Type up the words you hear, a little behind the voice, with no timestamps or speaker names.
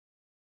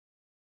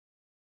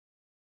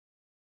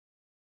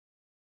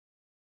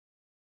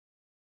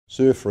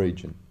Surf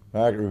region.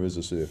 Margaret River is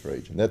a surf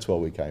region. That's why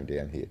we came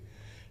down here.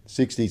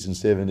 60s and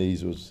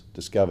 70s was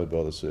discovered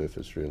by the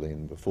surfers really,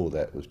 and before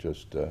that was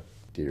just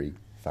dairy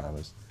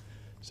farmers.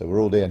 So we're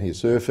all down here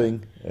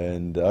surfing,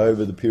 and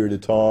over the period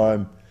of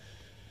time,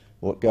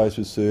 what goes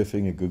with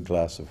surfing? A good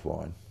glass of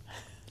wine.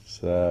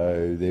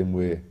 So then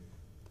we're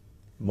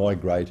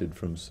migrated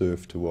from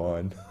surf to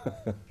wine.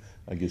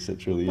 I guess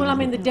that's really... Well, I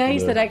mean, the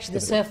days that actually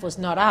the surf was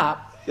not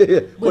up, yeah,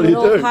 we would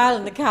all pile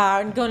in the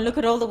car and go and look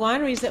at all the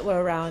wineries that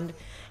were around.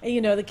 And, you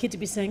know, the kids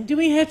would be saying, do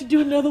we have to do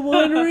another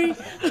winery?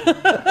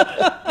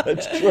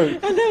 That's true.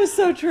 And that was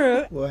so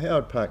true. Well,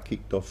 Howard Park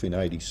kicked off in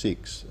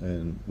 '86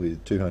 and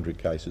with 200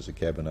 cases of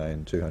Cabernet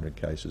and 200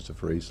 cases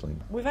of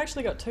Riesling. We've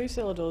actually got 2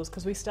 cellar doors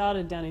because we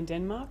started down in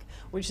Denmark,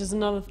 which is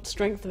another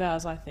strength of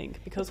ours, I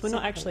think, because we're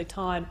not actually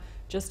tied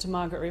just to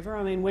Margaret River.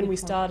 I mean, when we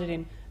started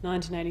in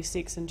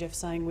 1986, and Jeff's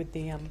saying with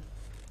the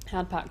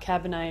Howard Park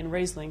Cabernet and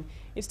Riesling,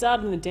 it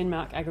started in the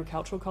Denmark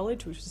Agricultural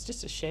College, which was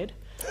just a shed.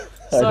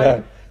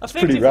 So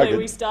effectively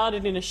we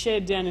started in a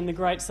shed down in the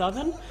Great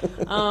Southern.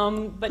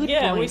 But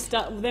yeah,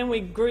 then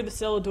we grew the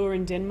cellar door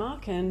in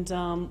Denmark, and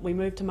we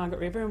moved to Margaret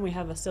River, and we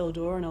have a cellar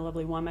door and a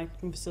lovely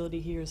winemaking facility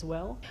here as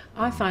well.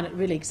 I find it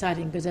really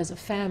exciting because as a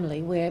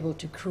family we're able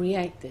to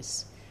create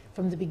this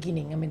from the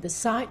beginning. I mean, the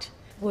site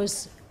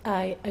was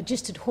a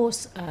registered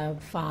horse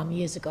farm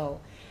years ago,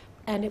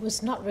 and it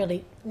was not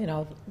really, you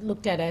know,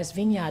 looked at as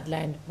vineyard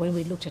land when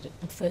we looked at it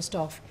first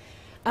off.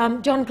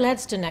 John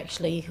Gladstone,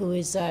 actually, who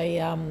is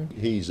a...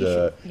 he's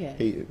a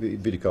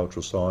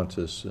viticultural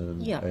scientist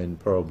and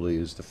probably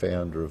is the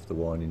founder of the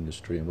wine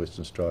industry in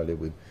Western Australia.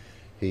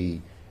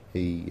 He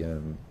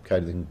came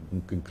to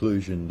the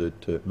conclusion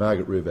that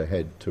Margaret River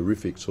had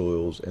terrific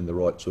soils and the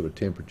right sort of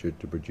temperature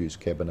to produce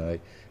Cabernet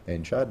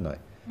and Chardonnay.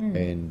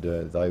 And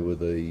they were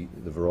the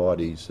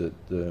varieties that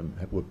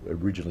were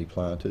originally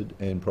planted,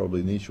 and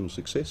probably the initial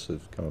success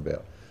have come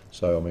about.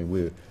 So, I mean,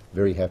 we're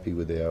very happy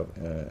with our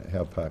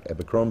Howard Park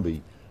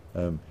Abercrombie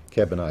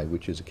Cabernet,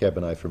 which is a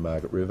Cabernet from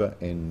Margaret River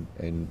and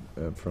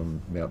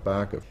from Mount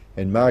Barker.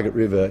 And Margaret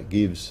River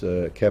gives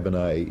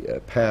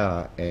Cabernet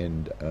power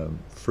and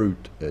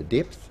fruit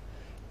depth,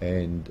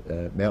 and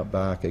Mount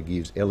Barker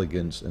gives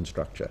elegance and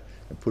structure.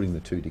 And putting the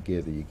two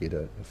together, you get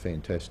a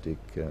fantastic,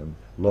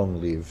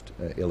 long-lived,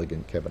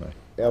 elegant Cabernet.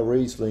 Our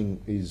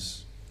Riesling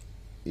is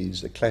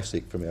a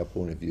classic from our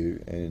point of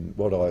view, and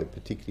what I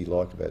particularly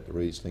like about the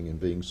Riesling and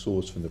being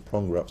sourced from the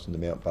Prongerups in the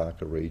Mount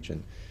Barker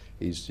region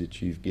is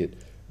that you get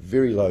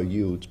very low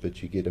yields,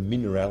 but you get a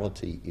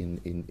minerality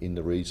in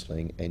the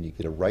Riesling, and you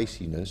get a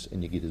raciness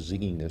and you get a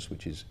zinginess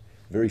which is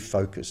very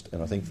focused.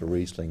 And I think for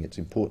Riesling it's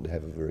important to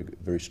have a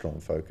very strong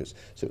focus.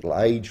 So it'll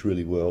age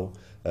really well,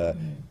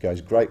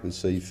 goes great with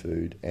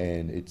seafood,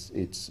 and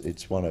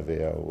it's one of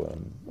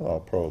our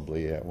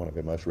probably one of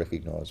our most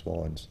recognised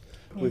wines.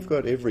 Yeah. We've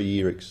got every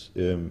year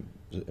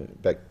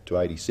back to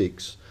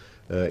 '86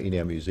 in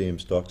our museum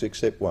stocks,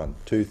 except one.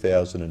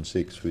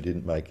 2006 we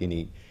didn't make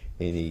any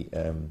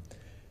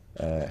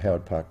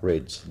Howard Park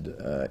Reds.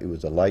 It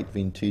was a late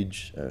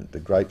vintage. The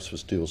grapes were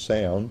still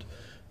sound,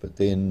 but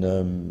then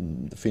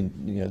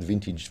the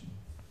vintage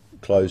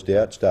closed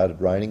out,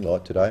 started raining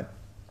like today,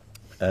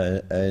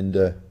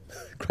 and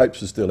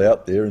grapes are still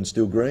out there and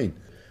still green.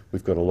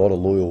 We've got a lot of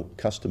loyal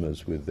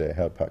customers with our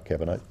Howard Park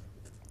Cabernet.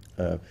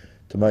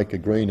 To make a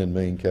green and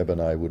mean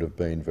Cabernet would have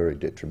been very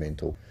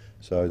detrimental.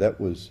 So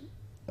that was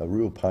a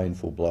real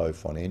painful blow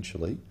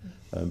financially,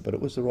 but it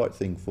was the right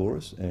thing for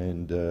us,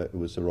 and it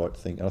was the right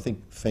thing. And I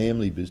think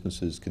family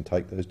businesses can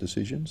take those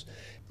decisions.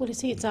 Well, you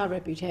see, it's our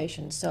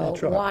reputation, so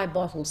right. Why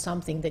bottle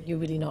something that you're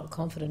really not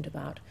confident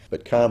about?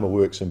 But karma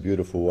works in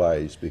beautiful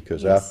ways,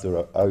 because yes.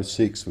 After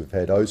 '06 we've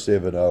had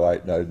 '07,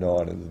 '08 and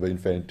 '09, and it's been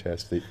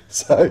fantastic.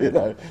 So, you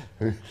know,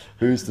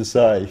 who's to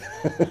say?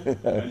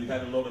 And you've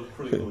had a lot of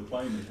critical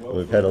acclaim as well.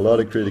 We've had a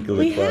lot of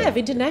critical acclaim. We have,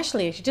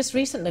 internationally. Actually, just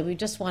recently we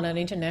just won an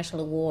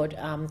international award,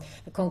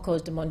 the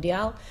Concours de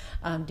Mondial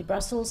de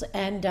Brussels,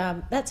 and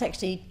that's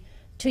actually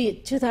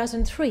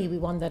 2003 we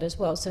won that as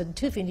well. So in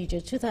 2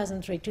 vintages,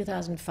 2003,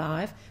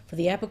 2005, for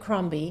the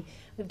Abercrombie,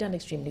 we've done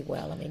extremely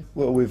well. I mean,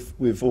 well,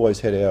 we've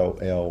always had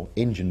our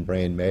engine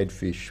brand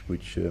MadFish,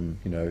 which you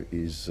know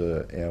is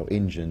our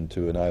engine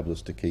to enable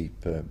us to keep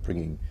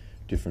bringing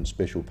different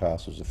special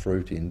parcels of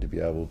fruit in, to be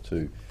able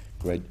to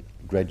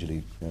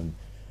gradually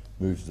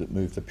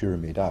move the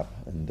pyramid up,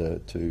 and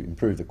to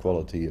improve the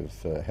quality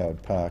of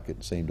Howard Park.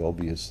 It seemed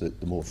obvious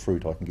that the more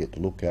fruit I can get to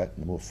look at,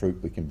 and the more fruit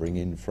we can bring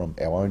in from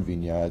our own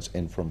vineyards,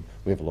 and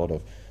we have a lot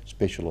of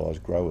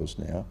specialised growers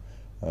now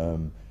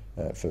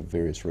for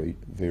various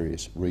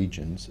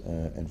regions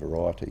and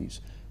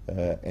varieties,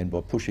 and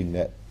by pushing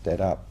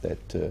that up,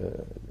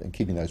 and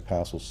keeping those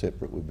parcels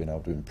separate, we've been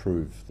able to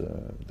improve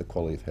the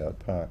quality of Howard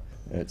Park.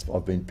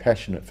 I've been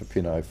passionate for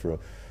Pinot for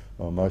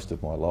most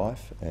of my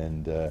life,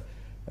 and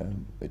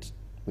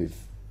we've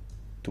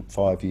took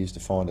 5 years to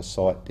find a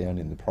site down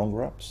in the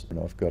Prongerups, and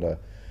I've got a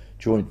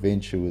joint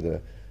venture with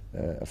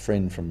a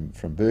friend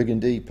from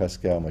Burgundy,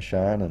 Pascal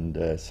Machan,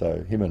 and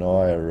so him and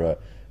I are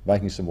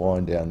making some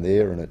wine down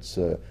there, and it's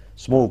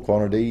small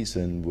quantities,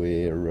 and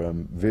we're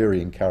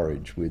very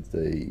encouraged with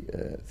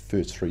the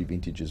first 3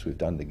 vintages we've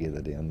done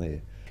together down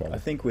there. I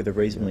think with a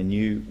reasonably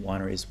new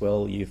winery as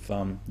well,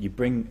 you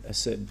bring a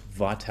certain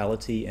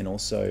vitality, and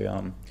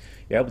also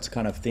you're able to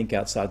kind of think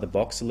outside the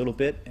box a little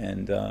bit,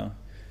 and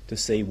to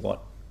see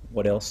what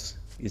else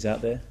is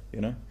out there,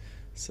 you know.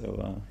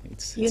 So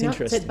it's You're not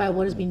interesting. set by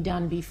what has been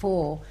done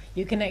before.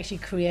 You can actually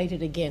create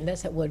it again.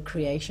 That's that word,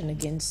 creation,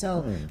 again.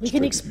 So we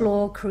can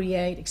explore,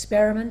 create,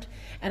 experiment.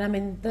 And I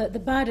mean, the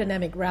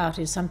biodynamic route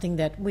is something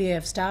that we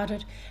have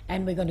started,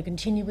 and we're going to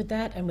continue with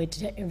that, and we're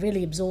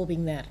really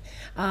absorbing that.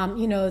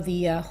 You know,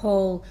 the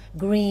whole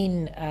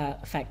green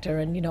factor,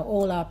 and, you know,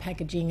 all our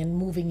packaging and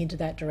moving into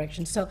that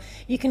direction. So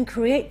you can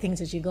create things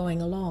as you're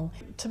going along.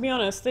 To be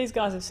honest, these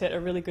guys have set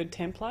a really good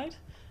template.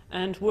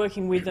 And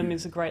working with them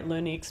is a great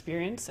learning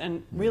experience,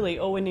 and really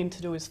all we need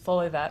to do is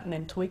follow that and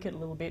then tweak it a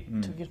little bit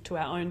to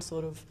our own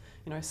sort of,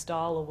 you know,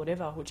 style or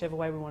whatever, whichever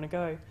way we want to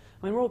go.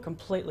 I mean, we're all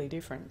completely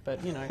different,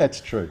 but, you know.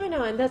 That's true. I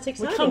know, and that's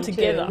exciting. We come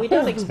together. We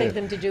don't expect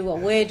them to do what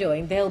we're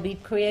doing. They'll be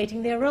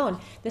creating their own.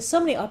 There's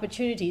so many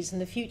opportunities in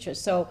the future,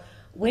 so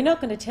we're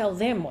not going to tell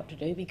them what to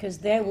do, because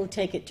they will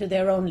take it to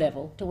their own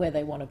level, to where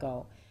they want to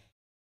go.